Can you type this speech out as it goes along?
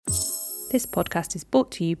This podcast is brought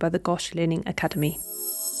to you by the Gosh Learning Academy.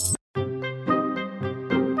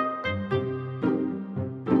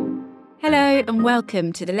 Hello and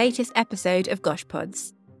welcome to the latest episode of Gosh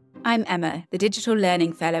Pods. I'm Emma, the Digital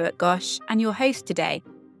Learning Fellow at Gosh and your host today.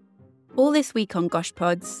 All this week on Gosh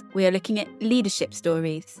Pods, we are looking at leadership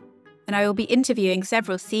stories, and I will be interviewing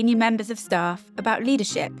several senior members of staff about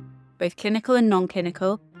leadership, both clinical and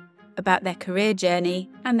non-clinical, about their career journey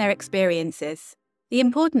and their experiences. The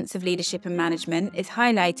importance of leadership and management is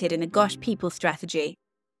highlighted in the Gosh People Strategy,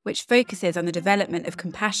 which focuses on the development of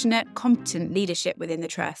compassionate, competent leadership within the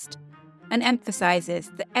Trust, and emphasises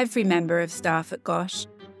that every member of staff at Gosh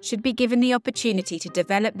should be given the opportunity to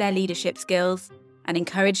develop their leadership skills and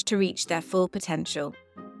encouraged to reach their full potential.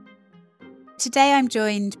 Today I'm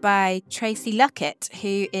joined by Tracy Luckett,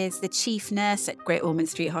 who is the Chief Nurse at Great Ormond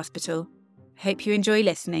Street Hospital. Hope you enjoy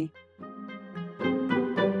listening.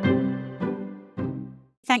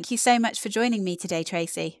 Thank you so much for joining me today,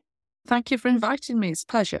 Tracy. Thank you for inviting me. It's a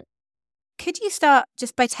pleasure. Could you start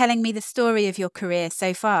just by telling me the story of your career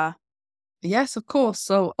so far? Yes, of course.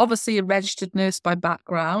 So obviously a registered nurse by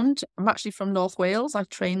background. I'm actually from North Wales. I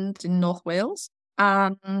trained in North Wales.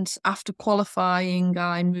 And after qualifying,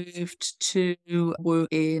 I moved to work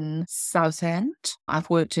in Southend. I've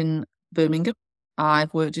worked in Birmingham.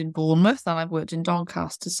 I've worked in Bournemouth and I've worked in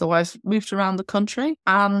Doncaster. So I've moved around the country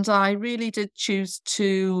and I really did choose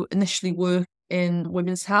to initially work in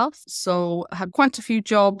women's health. So I had quite a few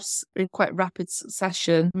jobs in quite rapid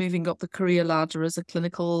succession, moving up the career ladder as a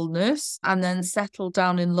clinical nurse, and then settled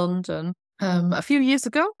down in London a few years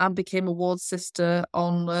ago and became a ward sister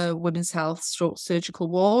on women's health stroke surgical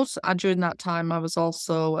ward. And during that time, I was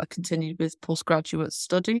also continued with postgraduate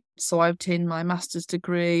study. So I obtained my master's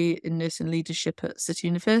degree in nursing leadership at City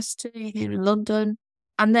University here in London.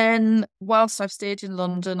 And then whilst I've stayed in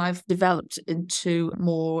London, I've developed into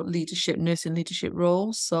more nursing leadership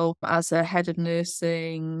roles. So as a head of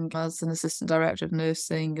nursing, as an assistant director of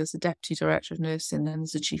nursing, as a deputy director of nursing, and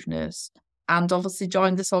as a chief nurse. And obviously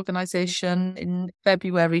joined this organisation in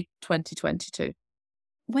February 2022.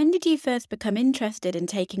 When did you first become interested in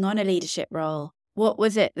taking on a leadership role? What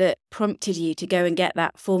was it that prompted you to go and get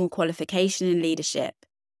that formal qualification in leadership?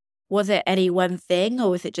 Was it any one thing, or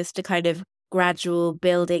was it just a kind of gradual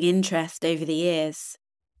building interest over the years?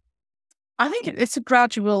 I think it's a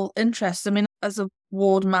gradual interest. I mean, as a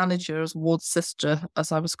ward manager, as ward sister,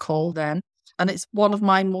 as I was called then, and it's one of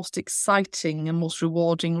my most exciting and most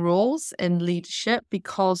rewarding roles in leadership,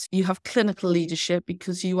 because you have clinical leadership,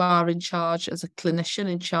 because you are in charge as a clinician,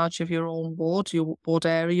 in charge of your own ward, your ward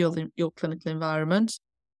area, your clinical environment.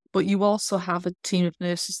 But you also have a team of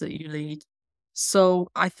nurses that you lead. So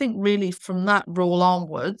I think really from that role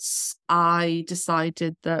onwards, I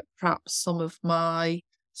decided that perhaps some of my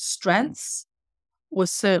strengths were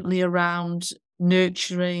certainly around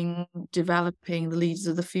nurturing, developing the leaders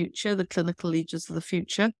of the future, the clinical leaders of the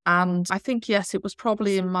future. And I think, yes, it was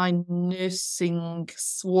probably in my nursing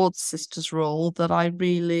ward sisters role that I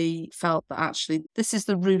really felt that actually this is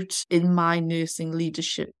the route in my nursing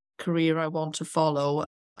leadership career I want to follow.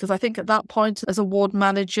 Because I think at that point, as a ward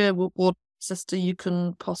manager, ward sister, you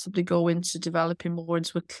can possibly go into developing more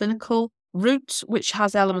into a clinical route, which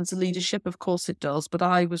has elements of leadership. Of course it does, but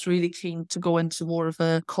I was really keen to go into more of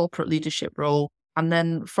a corporate leadership role. And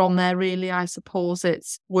then from there, really, I suppose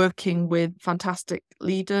it's working with fantastic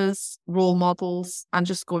leaders, role models, and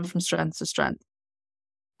just going from strength to strength.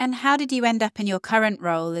 And how did you end up in your current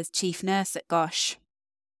role as chief nurse at Gosh?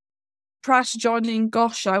 Prior to joining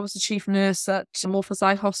Gosh, I was the chief nurse at Morpeth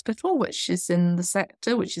Eye Hospital, which is in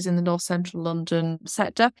the North Central London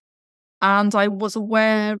sector. And I was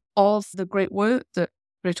aware of the great work that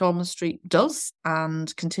Great Ormond Street does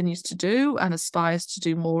and continues to do and aspires to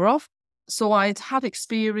do more of. So I'd had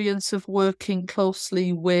experience of working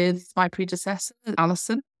closely with my predecessor,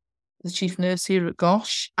 Alison, the chief nurse here at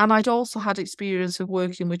Gosh. And I'd also had experience of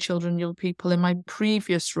working with children and young people in my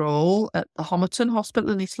previous role at the Homerton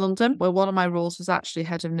Hospital in East London, where one of my roles was actually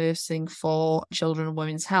head of nursing for children and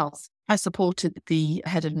women's health. I supported the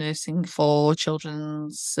head of nursing for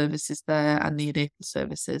children's services there and neonatal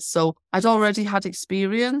services. So I'd already had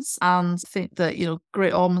experience and think that,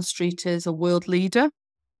 Great Ormond Street is a world leader.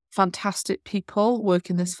 Fantastic people work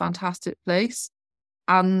in this fantastic place.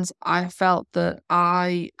 And I felt that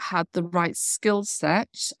I had the right skill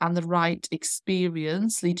set and the right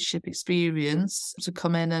experience, leadership experience, to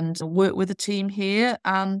come in and work with the team here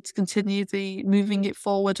and continue moving it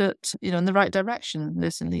forward in the right direction,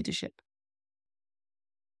 nursing leadership.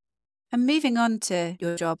 And moving on to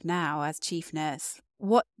your job now as chief nurse,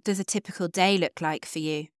 what does a typical day look like for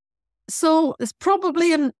you? So it's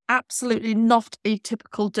probably absolutely not a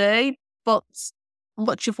typical day. but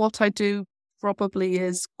much of what I do probably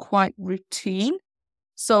is quite routine.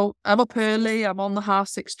 So I'm up early, I'm on the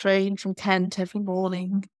 6:30 train from Kent every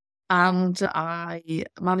morning, and I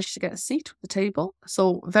manage to get a seat at the table.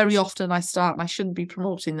 So very often I start, and I shouldn't be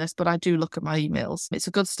promoting this, but I do look at my emails. It's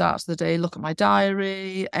a good start to the day, look at my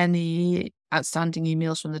diary, any outstanding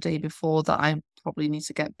emails from the day before that I probably need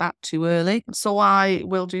to get back to early. So I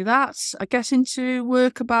will do that. I get into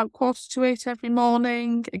work about 7:45 every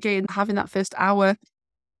morning. Again, having that first hour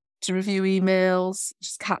to review emails,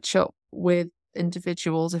 just catch up with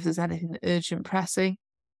individuals if there's anything urgent pressing.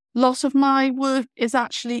 A lot of my work is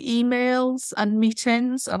actually emails and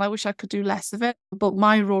meetings, and I wish I could do less of it. But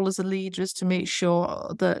my role as a leader is to make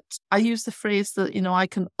sure that I use the phrase that, I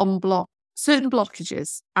can unblock certain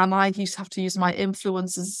blockages. And I used to have to use my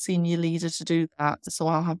influence as a senior leader to do that. So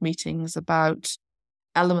I'll have meetings about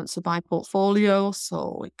elements of my portfolio.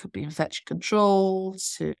 So it could be infection control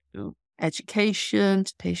to education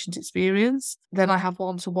to patient experience. Then I have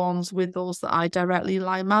one-to-ones with those that I directly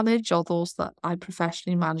line manage or those that I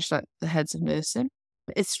professionally manage, like the heads of nursing.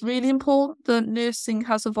 It's really important that nursing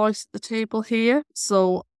has a voice at the table here.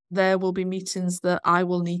 So there will be meetings that I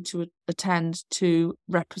will need to attend to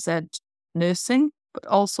represent nursing, but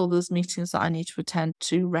also there's meetings that I need to attend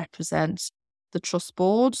to represent the trust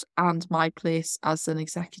board and my place as an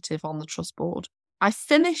executive on the trust board. I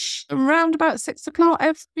finish around about 6:00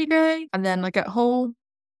 every day, and then I get home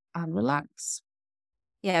and relax.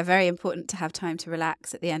 Yeah, very important to have time to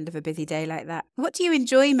relax at the end of a busy day like that. What do you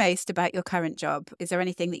enjoy most about your current job? Is there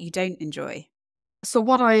anything that you don't enjoy? So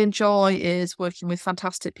what I enjoy is working with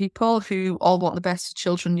fantastic people who all want the best for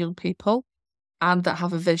children and young people and that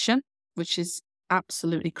have a vision, which is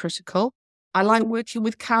absolutely critical. I like working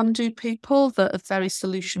with can-do people that are very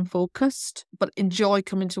solution-focused, but enjoy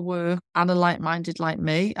coming to work and are like-minded like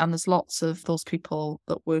me. And there's lots of those people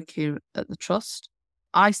that work here at the Trust.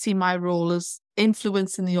 I see my role as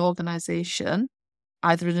influencing the organisation,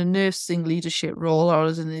 either in a nursing leadership role or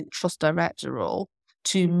as in a Trust Director role,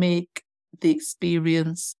 to make the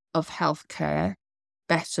experience of healthcare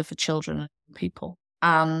better for children and people.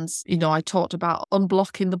 And, I talked about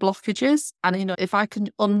unblocking the blockages. And, if I can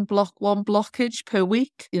unblock one blockage per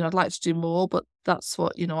week, I'd like to do more, but that's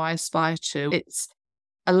what, I aspire to. It's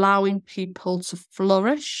allowing people to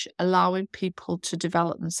flourish, allowing people to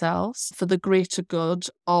develop themselves for the greater good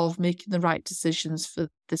of making the right decisions for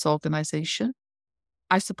this organisation.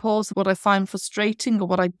 I suppose what I find frustrating or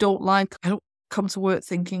what I don't like, I don't come to work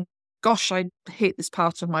thinking, gosh, I hate this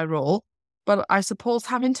part of my role. But I suppose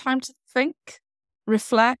having time to think,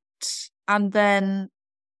 reflect, and then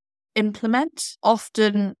implement.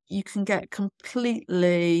 Often you can get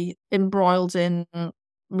completely embroiled in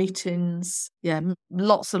meetings.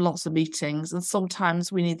 Lots and lots of meetings. And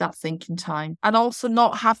sometimes we need that thinking time. And also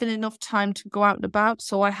not having enough time to go out and about.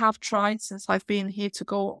 So I have tried since I've been here to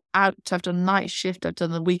go out. I've done night shift. I've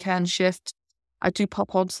done the weekend shift. I do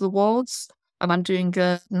pop onto the wards. And I'm doing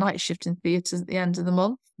a night shift in theatres at the end of the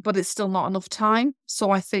month, but it's still not enough time.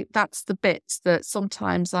 So I think that's the bit that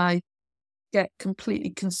sometimes I get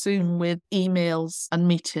completely consumed with emails and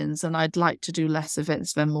meetings, and I'd like to do less of it and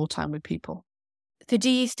spend more time with people. So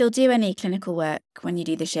do you still do any clinical work when you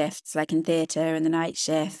do the shifts, like in theatre and the night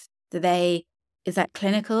shift? Is that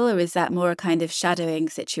clinical or is that more a kind of shadowing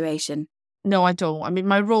situation? No, I don't. I mean,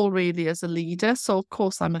 my role really as a leader, so of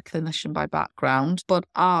course I'm a clinician by background, but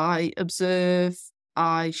I observe,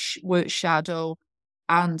 I work shadow,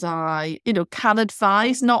 and I, can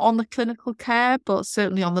advise, not on the clinical care, but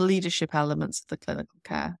certainly on the leadership elements of the clinical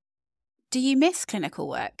care. Do you miss clinical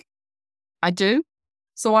work? I do.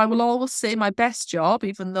 So I will always say my best job,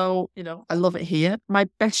 even though, I love it here, my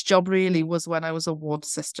best job really was when I was a ward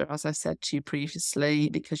sister, as I said to you previously,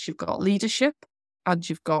 because you've got leadership and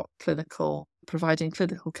you've got providing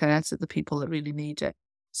clinical care to the people that really need it.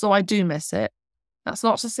 So I do miss it. That's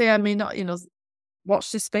not to say I may not,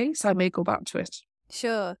 watch this space. I may go back to it.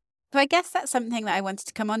 Sure. So I guess that's something that I wanted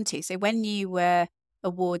to come on to. So when you were a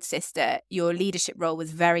ward sister, your leadership role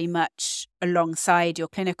was very much alongside your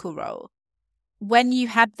clinical role. When you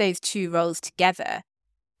had those two roles together,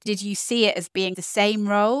 did you see it as being the same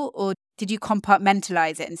role, or did you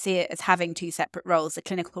compartmentalize it and see it as having two separate roles, the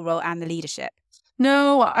clinical role and the leadership?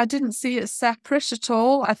 No, I didn't see it separate at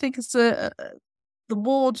all. I think it's the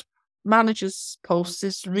ward manager's post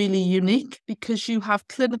is really unique because you have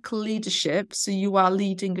clinical leadership, so you are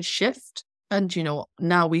leading a shift. And,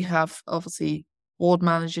 now we have, obviously, ward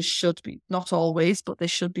managers should be, not always, but they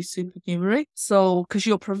should be supernumerary. So, because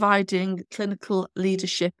you're providing clinical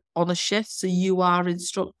leadership on a shift, so you are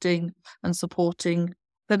instructing and supporting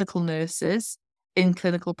clinical nurses in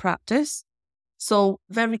clinical practice. So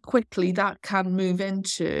very quickly that can move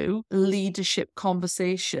into leadership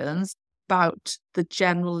conversations about the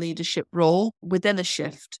general leadership role within a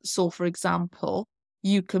shift. So for example,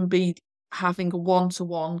 you can be having a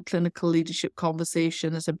one-to-one clinical leadership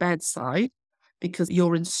conversation at a bedside because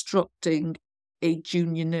you're instructing a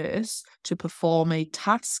junior nurse to perform a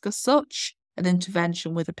task as such, an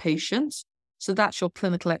intervention with a patient. So that's your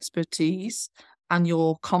clinical expertise and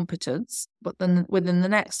your competence. But then within the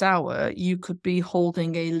next hour, you could be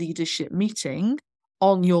holding a leadership meeting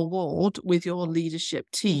on your ward with your leadership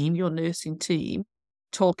team, your nursing team,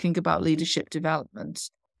 talking about leadership development.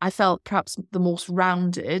 I felt perhaps the most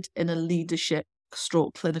rounded in a leadership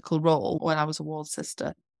stroke clinical role when I was a ward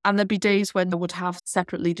sister. And there'd be days when I would have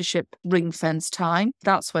separate leadership ring fence time.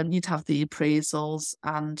 That's when you'd have the appraisals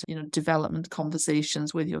and, development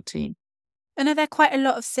conversations with your team. And are there quite a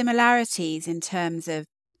lot of similarities in terms of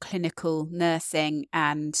clinical nursing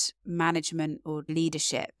and management or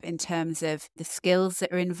leadership in terms of the skills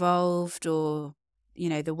that are involved or,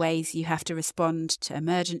 the ways you have to respond to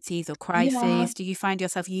emergencies or crises? Yeah. Do you find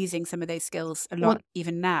yourself using some of those skills a lot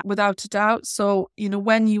even now? Without a doubt. So,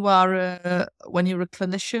 when you're a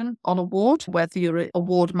clinician on a ward, whether you're a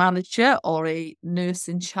ward manager or a nurse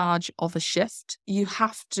in charge of a shift, you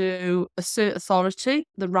have to assert authority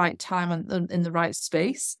the right time and in the right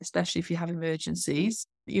space, especially if you have emergencies.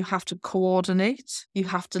 You have to coordinate. You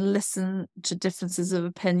have to listen to differences of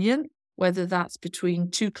opinion, whether that's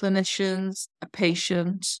between two clinicians, a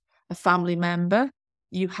patient, a family member.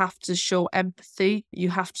 You have to show empathy. You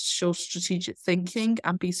have to show strategic thinking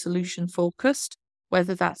and be solution focused,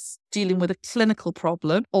 whether that's dealing with a clinical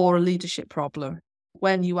problem or a leadership problem.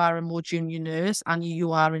 When you are a more junior nurse and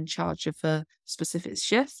you are in charge of a specific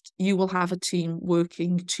shift, you will have a team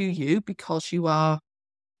working to you because you are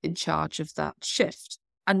in charge of that shift.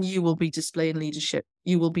 And you will be displaying leadership.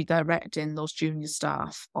 You will be directing those junior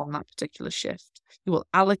staff on that particular shift. You will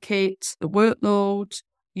allocate the workload.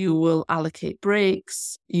 You will allocate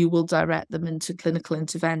breaks. You will direct them into clinical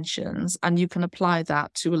interventions. And you can apply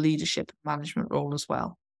that to a leadership management role as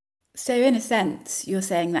well. So in a sense, you're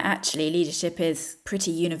saying that actually leadership is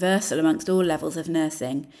pretty universal amongst all levels of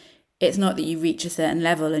nursing. It's not that you reach a certain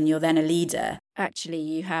level and you're then a leader. Actually,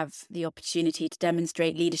 you have the opportunity to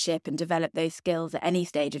demonstrate leadership and develop those skills at any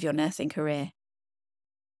stage of your nursing career.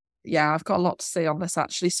 Yeah, I've got a lot to say on this,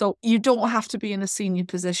 actually. So you don't have to be in a senior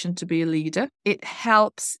position to be a leader. It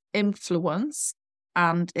helps influence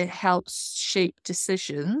and it helps shape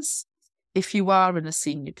decisions if you are in a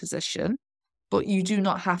senior position, but you do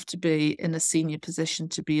not have to be in a senior position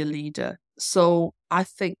to be a leader. So I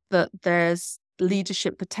think that there's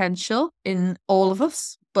leadership potential in all of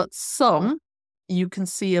us, but some you can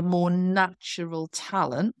see a more natural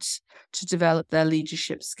talent to develop their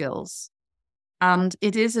leadership skills. And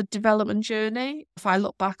it is a development journey. If I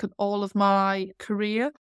look back at all of my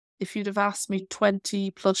career, if you'd have asked me 20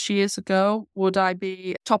 plus years ago, would I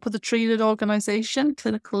be top of the tree in an organisation,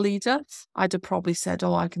 clinical leader? I'd have probably said,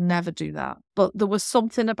 I can never do that. But there was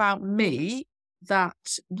something about me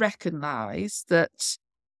that recognised that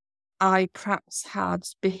I perhaps had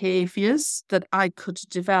behaviours that I could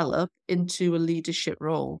develop into a leadership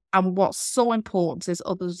role. And what's so important is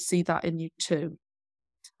others see that in you too.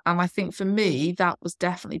 And I think for me, that was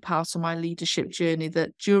definitely part of my leadership journey,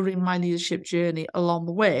 that during my leadership journey along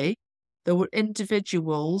the way, there were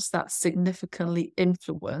individuals that significantly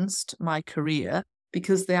influenced my career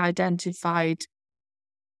because they identified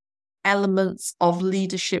elements of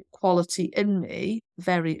leadership quality in me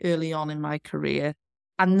very early on in my career.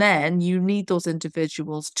 And then you need those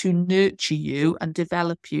individuals to nurture you and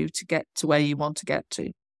develop you to get to where you want to get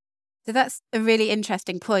to. So that's a really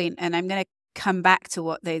interesting point. And I'm going to come back to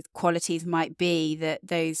what those qualities might be that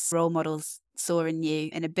those role models saw in you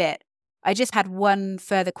in a bit. I just had one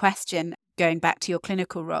further question going back to your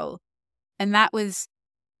clinical role. And that was,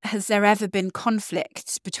 has there ever been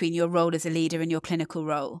conflict between your role as a leader and your clinical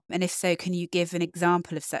role? And if so, can you give an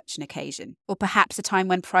example of such an occasion? Or perhaps a time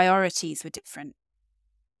when priorities were different?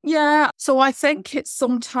 Yeah, so I think it's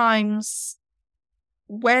sometimes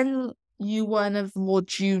when you are in a more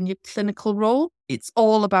junior clinical role, it's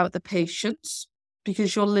all about the patient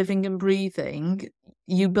because you're living and breathing.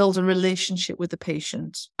 You build a relationship with the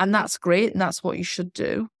patient and that's great and that's what you should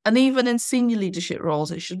do. And even in senior leadership roles,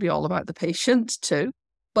 it should be all about the patient too.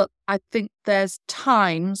 But I think there's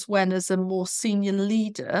times when as a more senior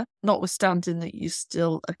leader, notwithstanding that you're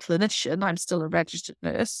still a clinician, I'm still a registered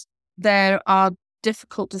nurse, there are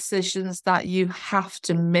difficult decisions that you have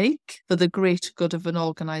to make for the greater good of an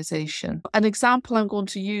organisation. An example I'm going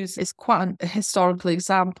to use is quite a historical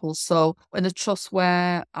example. So in a trust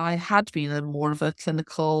where I had been more of a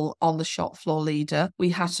clinical on the shop floor leader, we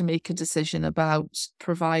had to make a decision about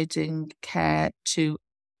providing care to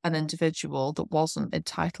an individual that wasn't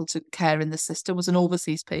entitled to care in the system. It was an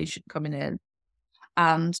overseas patient coming in.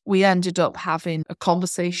 And we ended up having a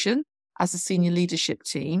conversation as a senior leadership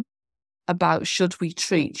team about should we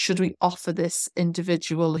offer this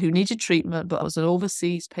individual who needed treatment but was an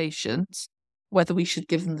overseas patient, whether we should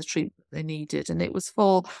give them the treatment they needed. And it was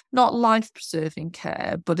for not life-preserving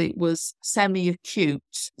care, but it was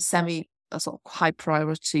semi-acute, sort of high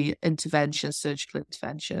priority intervention, surgical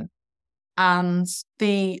intervention. And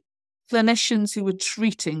the clinicians who were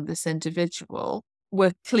treating this individual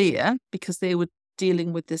were clear, because they were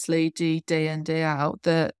dealing with this lady day in, day out,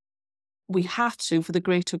 that we have to, for the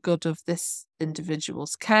greater good of this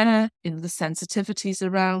individual's care, in the sensitivities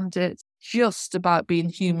around it, just about being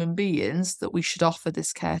human beings, that we should offer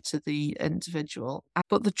this care to the individual.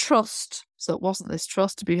 But the trust, so it wasn't this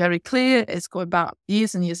trust, to be very clear, it's going back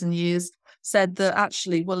years and years and years, said that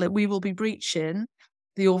actually, well, we will be breaching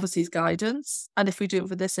the overseas guidance. And if we do it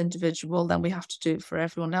for this individual, then we have to do it for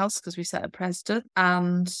everyone else, because we set a precedent.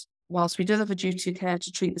 And whilst we did have a duty of care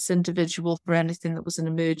to treat this individual for anything that was an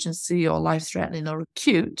emergency or life-threatening or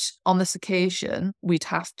acute, on this occasion, we'd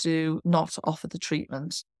have to not offer the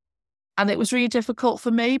treatment. And it was really difficult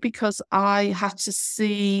for me, because I had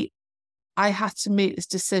to make this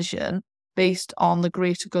decision based on the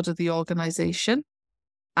greater good of the organisation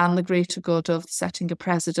and the greater good of setting a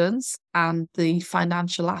precedence and the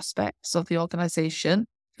financial aspects of the organisation,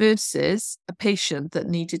 versus a patient that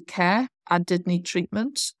needed care and did need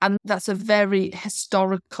treatment. And that's a very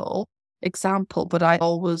historical example, but I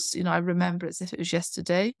always, I remember it as if it was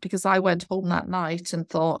yesterday, because I went home that night and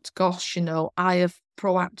thought, gosh, I have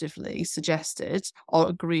proactively suggested or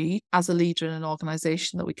agreed as a leader in an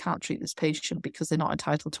organisation that we can't treat this patient because they're not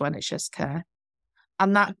entitled to NHS care.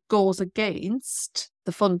 And that goes against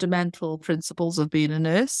the fundamental principles of being a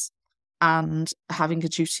nurse and having a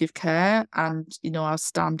duty of care and, our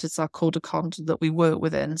standards, our code of conduct that we work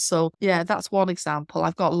within. So, yeah, that's one example.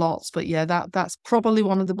 I've got lots, but yeah, that's probably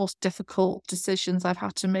one of the most difficult decisions I've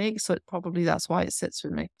had to make. So that's why it sits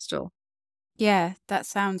with me still. Yeah, that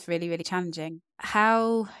sounds really, really challenging.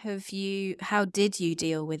 How did you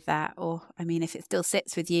deal with that? Or, if it still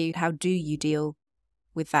sits with you, how do you deal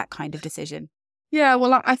with that kind of decision? Yeah,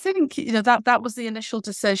 well, I think, that was the initial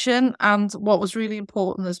decision. And what was really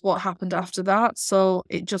important is what happened after that. So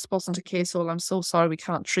it just wasn't a case of, I'm so sorry, we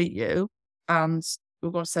can't treat you, and we're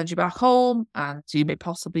going to send you back home, and you may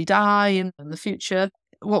possibly die in the future.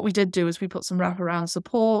 What we did do is we put some wraparound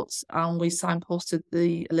support, and we signposted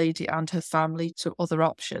the lady and her family to other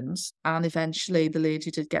options. And eventually the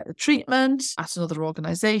lady did get the treatment at another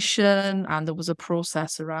organisation, and there was a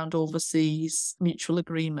process around overseas mutual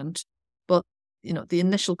agreement. But the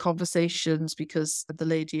initial conversations, because the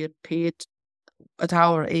lady appeared at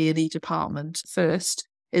our A&E department first,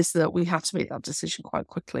 is that we had to make that decision quite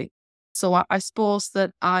quickly. So I suppose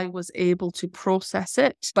that I was able to process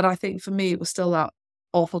it, but I think for me it was still that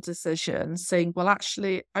awful decision, saying, well,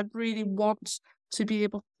 actually, I really want to be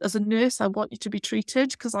able, as a nurse, I want you to be treated,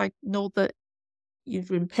 because I know that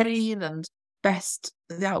you're in pain and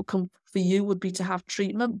the outcome for you would be to have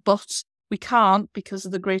treatment, but we can't, because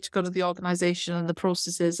of the greater good of the organisation and the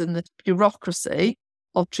processes and the bureaucracy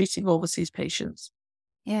of treating overseas patients.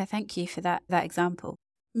 Yeah, thank you for that example.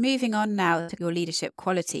 Moving on now to your leadership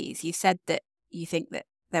qualities, you said that you think that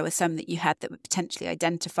there were some that you had that were potentially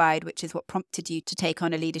identified, which is what prompted you to take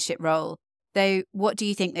on a leadership role. So what do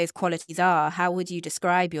you think those qualities are? How would you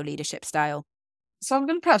describe your leadership style? So I'm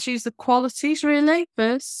going to perhaps use the qualities really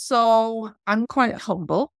first. So I'm quite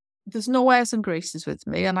humble. There's no airs and graces with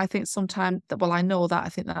me. And I think sometimes I know that, I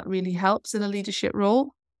think that really helps in a leadership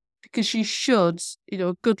role, because you should,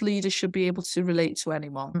 a good leader should be able to relate to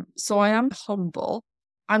anyone. So I am humble.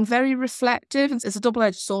 I'm very reflective. It's a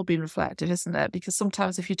double-edged sword being reflective, isn't it? Because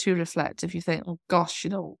sometimes if you're too reflective, you think, oh gosh,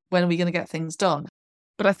 when are we going to get things done?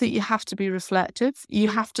 But I think you have to be reflective. You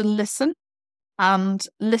have to listen. And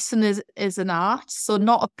listen is an art. So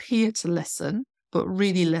not appear to listen, but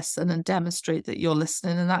really listen and demonstrate that you're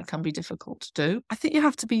listening. And that can be difficult to do. I think you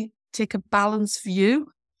have to take a balanced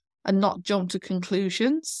view and not jump to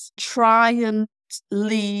conclusions. Try and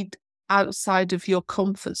lead outside of your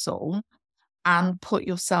comfort zone and put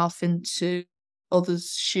yourself into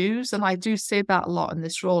others' shoes. And I do say that a lot in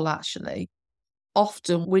this role, actually.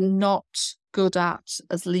 Often we're not good at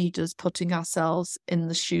as leaders putting ourselves in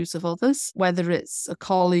the shoes of others, whether it's a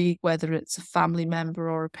colleague, whether it's a family member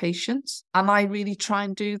or a patient. And I really try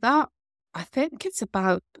and do that. I think it's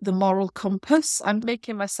about the moral compass. I'm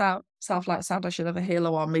making myself sound I should have a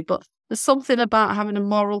halo on me, but there's something about having a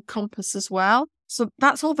moral compass as well. So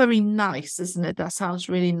that's all very nice, isn't it? That sounds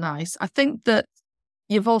really nice. I think that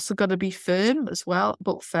you've also got to be firm as well,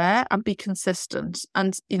 but fair, and be consistent.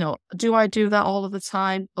 And, do I do that all of the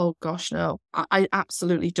time? Oh gosh, no, I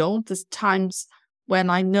absolutely don't. There's times when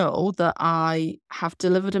I know that I have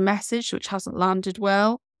delivered a message which hasn't landed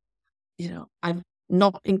well. I've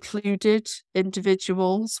not included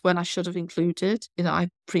individuals when I should have included. I've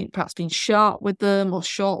perhaps been sharp with them or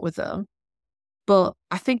short with them. But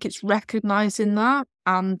I think it's recognising that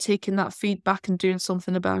and taking that feedback and doing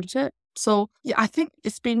something about it. So, yeah, I think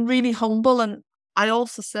it's been really humble. And I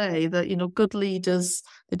also say that, good leaders,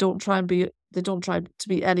 they don't try to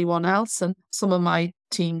be anyone else. And some of my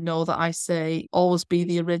team know that I say always be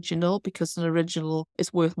the original, because an original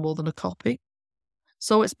is worth more than a copy.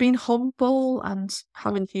 So it's been humble and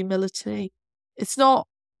having humility. It's not,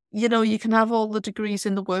 you can have all the degrees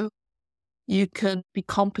in the world. You can be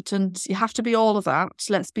competent. You have to be all of that.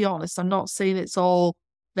 Let's be honest. I'm not saying it's all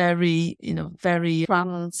very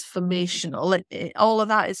transformational. All of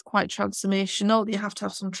that is quite transformational. You have to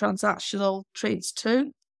have some transactional traits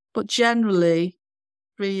too. But generally,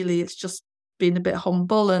 really, it's just being a bit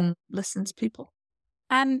humble and listening to people.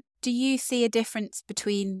 And do you see a difference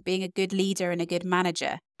between being a good leader and a good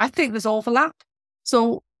manager? I think there's overlap.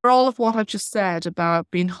 So for all of what I've just said about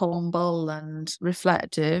being humble and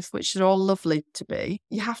reflective, which are all lovely to be,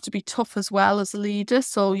 you have to be tough as well as a leader.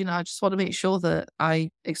 So, I just want to make sure that I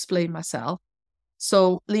explain myself.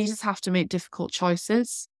 So leaders have to make difficult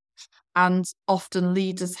choices. And often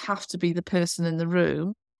leaders have to be the person in the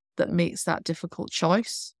room that makes that difficult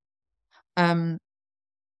choice. And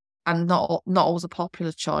not always a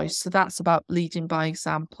popular choice. So that's about leading by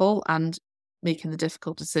example and making the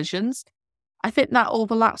difficult decisions. I think that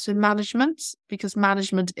overlaps with management, because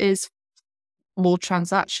management is more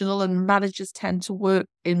transactional and managers tend to work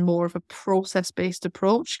in more of a process-based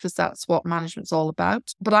approach, because that's what management's all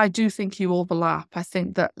about. But I do think you overlap. I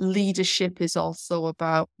think that leadership is also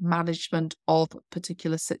about management of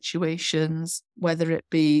particular situations, whether it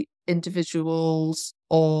be individuals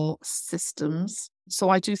or systems. So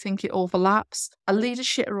I do think it overlaps. A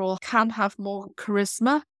leadership role can have more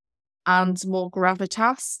charisma and more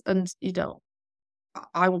gravitas. And,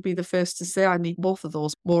 I will be the first to say I need both of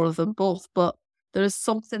those, more of them both. But there is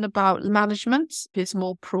something about management. It's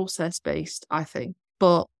more process-based, I think.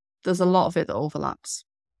 But there's a lot of it that overlaps.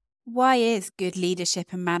 Why is good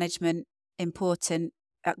leadership and management important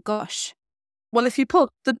at GOSH? Well, if you put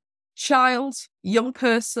the child, young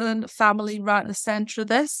person, family right in the centre of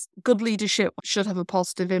this, good leadership should have a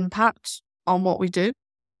positive impact on what we do.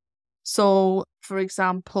 So, for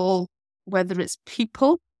example, whether it's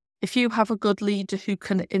people, if you have a good leader who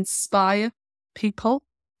can inspire people,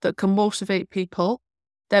 that can motivate people,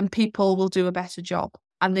 then people will do a better job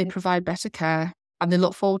and they provide better care and they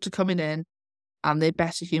look forward to coming in and they're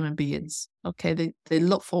better human beings. Okay, they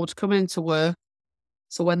look forward to coming into work.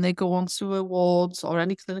 So when they go on to awards or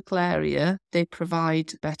any clinical area, they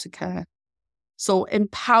provide better care. So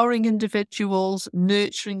empowering individuals,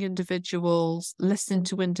 nurturing individuals, listening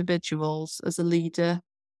to individuals as a leader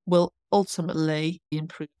will ultimately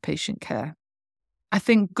improve patient care. I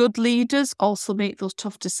think good leaders also make those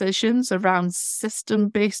tough decisions around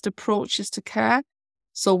system-based approaches to care.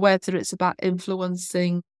 So whether it's about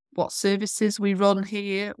influencing what services we run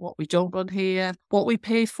here, what we don't run here, what we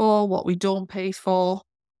pay for, what we don't pay for,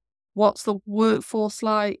 what's the workforce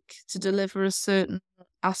like to deliver a certain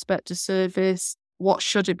aspect of service, what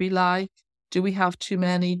should it be like, do we have too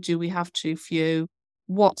many, do we have too few,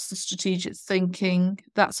 what's the strategic thinking?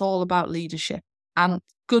 That's all about leadership. And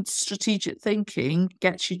good strategic thinking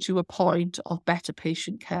gets you to a point of better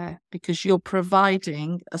patient care, because you're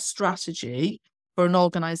providing a strategy for an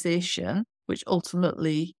organisation, which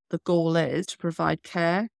ultimately the goal is to provide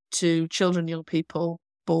care to children, young people,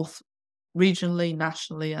 both regionally,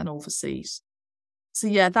 nationally and overseas. So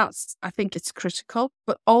yeah, I think it's critical.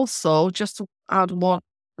 But also, just to add one,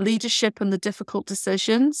 leadership and the difficult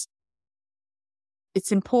decisions.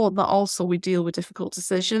 It's important that also we deal with difficult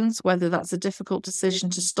decisions, whether that's a difficult decision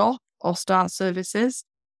to stop or start services,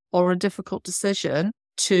 or a difficult decision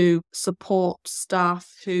to support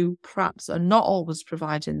staff who perhaps are not always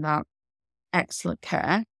providing that excellent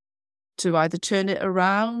care, to either turn it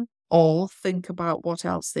around or think about what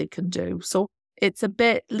else they can do. So it's a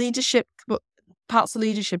bit leadership, but parts of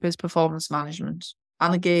leadership is performance management.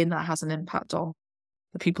 And again, that has an impact on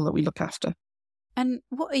the people that we look after. And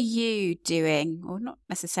what are you doing, or not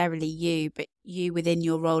necessarily you, but you within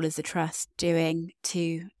your role as a trust doing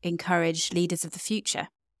to encourage leaders of the future?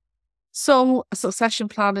 So succession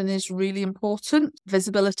planning is really important.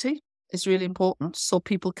 Visibility is really important so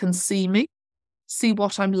people can see me, see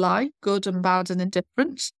what I'm like, good and bad and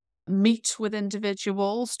indifferent. Meet with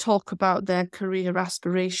individuals, talk about their career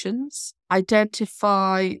aspirations,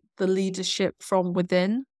 identify the leadership from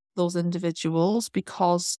within those individuals,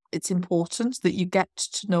 because it's important that you get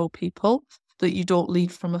to know people, that you don't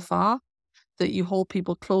lead from afar, that you hold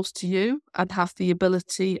people close to you and have the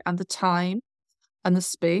ability and the time and the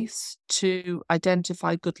space to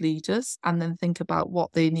identify good leaders and then think about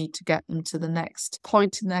what they need to get them to the next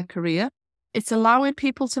point in their career. It's allowing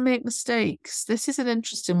people to make mistakes. This is an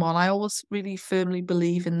interesting one. I always really firmly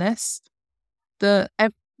believe in this, that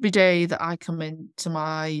every day that I come into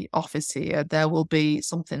my office here, there will be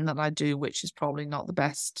something that I do which is probably not the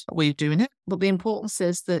best way of doing it. But the importance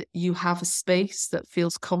is that you have a space that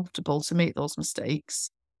feels comfortable to make those mistakes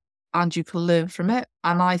and you can learn from it.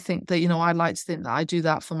 And I think that, I like to think that I do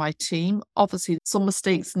that for my team. Obviously, some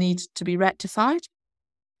mistakes need to be rectified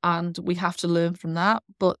and we have to learn from that.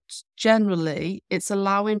 But generally, it's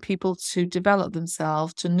allowing people to develop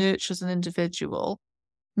themselves, to nurture as an individual,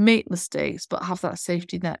 make mistakes, but have that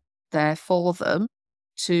safety net there for them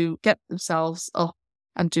to get themselves up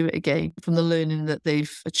and do it again from the learning that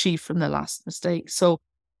they've achieved from their last mistake. So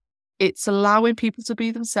it's allowing people to be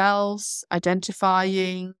themselves,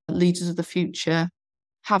 identifying leaders of the future,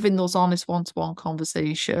 having those honest one-to-one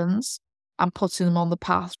conversations and putting them on the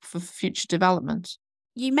path for future development.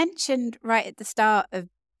 You mentioned right at the start of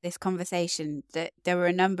this conversation that there were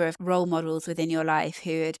a number of role models within your life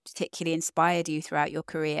who had particularly inspired you throughout your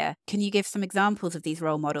career. Can you give some examples of these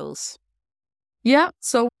role models? Yeah,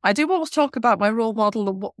 so I do always talk about my role model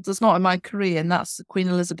and what does not in my career, and that's Queen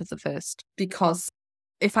Elizabeth I, because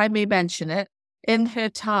if I may mention it, in her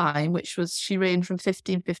time, which was she reigned from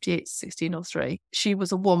 1558 to 1603, she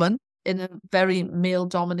was a woman in a very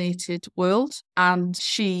male-dominated world, and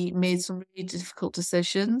she made some really difficult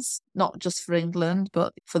decisions, not just for England,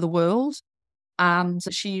 but for the world. And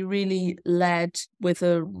she really led with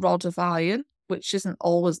a rod of iron, which isn't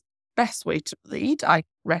always the best way to lead. I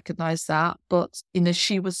recognise that. But,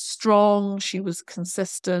 she was strong, she was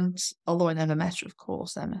consistent, although I never met her, of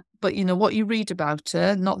course, Emma. But, what you read about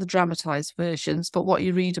her, not the dramatised versions, but what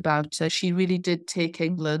you read about her, she really did take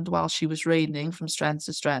England while she was reigning from strength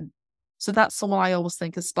to strength. So that's someone I always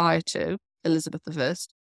think aspire to, Elizabeth I.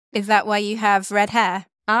 Is that why you have red hair?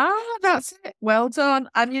 That's it. Well done.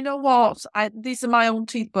 And you know what? These are my own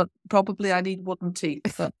teeth, but probably I need wooden teeth.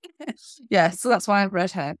 But yeah, so that's why I have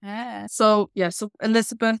red hair. Yeah. So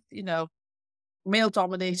Elizabeth,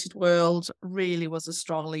 male-dominated world, really was a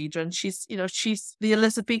strong leader. And she's the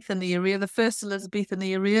Elizabethan era, the first Elizabethan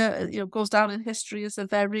era, goes down in history as a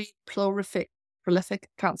very prolific,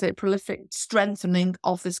 strengthening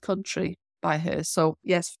of this country by her. So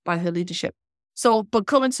yes, by her leadership. So, but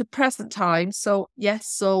coming to present time, so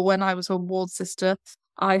when I was a ward sister,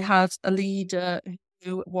 I had a leader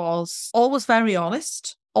who was always very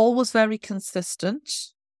honest, always very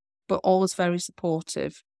consistent, but always very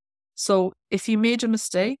supportive. So if you made a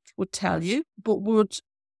mistake, would tell you, but would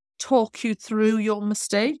talk you through your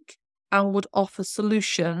mistake and would offer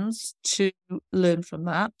solutions to learn from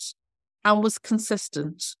that, and was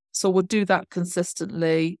consistent. So would do that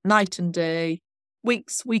consistently, night and day,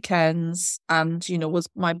 weeks, weekends, and, was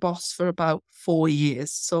my boss for about 4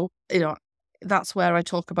 years. So, that's where I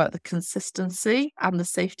talk about the consistency and the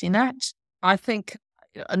safety net. I think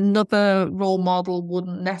another role model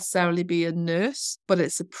wouldn't necessarily be a nurse, but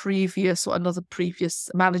it's another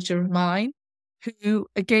previous manager of mine who,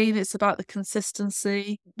 again, it's about the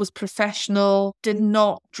consistency, was professional, did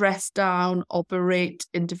not dress down or berate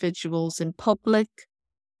individuals in public,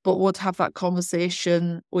 but would have that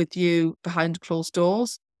conversation with you behind closed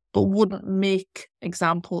doors, but wouldn't make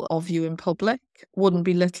example of you in public, wouldn't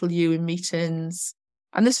belittle you in meetings.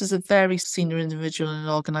 And this was a very senior individual in an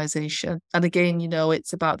organisation. And again,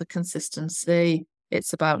 it's about the consistency,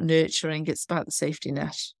 it's about nurturing, it's about the safety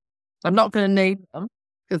net. I'm not going to name them,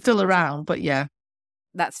 they're still around, but yeah.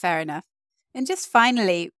 That's fair enough. And just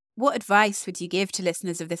finally, what advice would you give to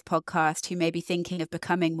listeners of this podcast who may be thinking of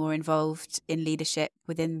becoming more involved in leadership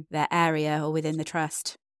within their area or within the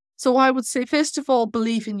trust? So I would say, first of all,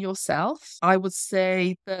 believe in yourself. I would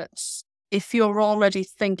say that if you're already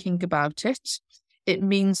thinking about it, it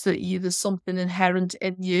means that there's something inherent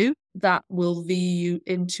in you that will lead you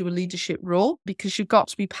into a leadership role, because you've got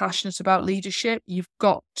to be passionate about leadership. You've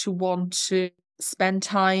got to want to spend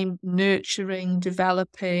time nurturing,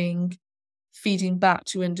 developing, feeding back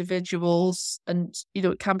to individuals, and,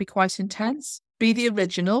 it can be quite intense. Be the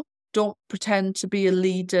original. Don't pretend to be a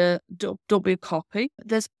leader. Don't be a copy.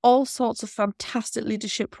 There's all sorts of fantastic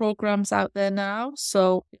leadership programs out there now.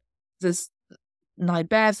 So there's Nye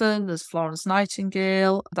Bevan, there's Florence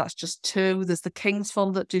Nightingale. That's just two. There's the King's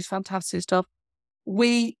Fund that does fantastic stuff.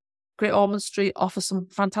 We, Great Ormond Street, offer some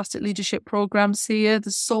fantastic leadership programs here.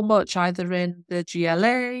 There's so much either in the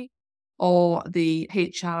GLA or the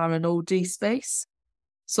HR and OD space.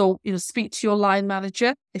 So, speak to your line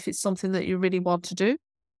manager if it's something that you really want to do.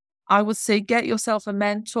 I would say get yourself a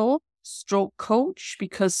mentor, stroke coach,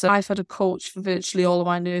 because I've had a coach for virtually all of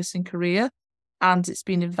my nursing career and it's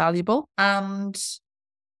been invaluable. And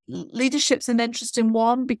leadership's an interesting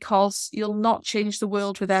one because you'll not change the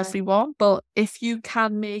world with everyone, but if you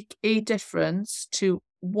can make a difference to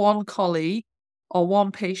one colleague or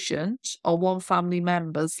one patient or one family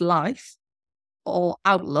member's life or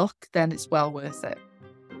outlook, then it's well worth it.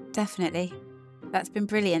 Definitely. That's been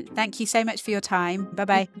brilliant. Thank you so much for your time.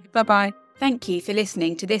 Bye-bye. Bye-bye. Thank you for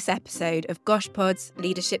listening to this episode of GoshPod's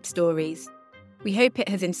Leadership Stories. We hope it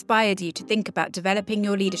has inspired you to think about developing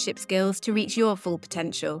your leadership skills to reach your full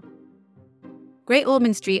potential. Great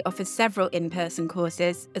Ormond Street offers several in-person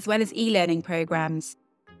courses as well as e-learning programs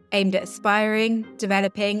aimed at aspiring,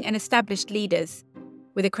 developing and established leaders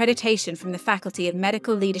with accreditation from the Faculty of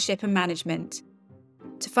Medical Leadership and Management.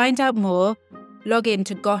 To find out more, log in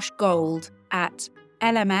to Gosh Gold at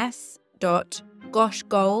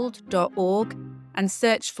lms.goshgold.org and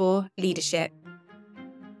search for leadership.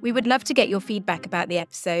 We would love to get your feedback about the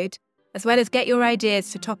episode, as well as get your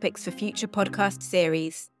ideas for topics for future podcast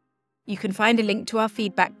series. You can find a link to our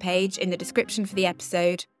feedback page in the description for the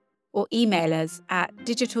episode, or email us at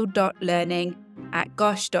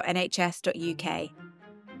digital.learning@gosh.nhs.uk.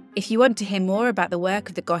 If you want to hear more about the work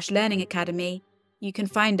of the Gosh Learning Academy, you can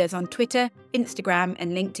find us on Twitter, Instagram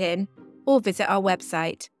and LinkedIn, or visit our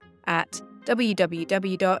website at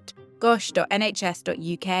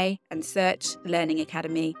www.gosh.nhs.uk and search Learning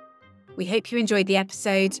Academy. We hope you enjoyed the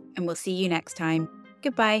episode and we'll see you next time.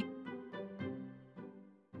 Goodbye.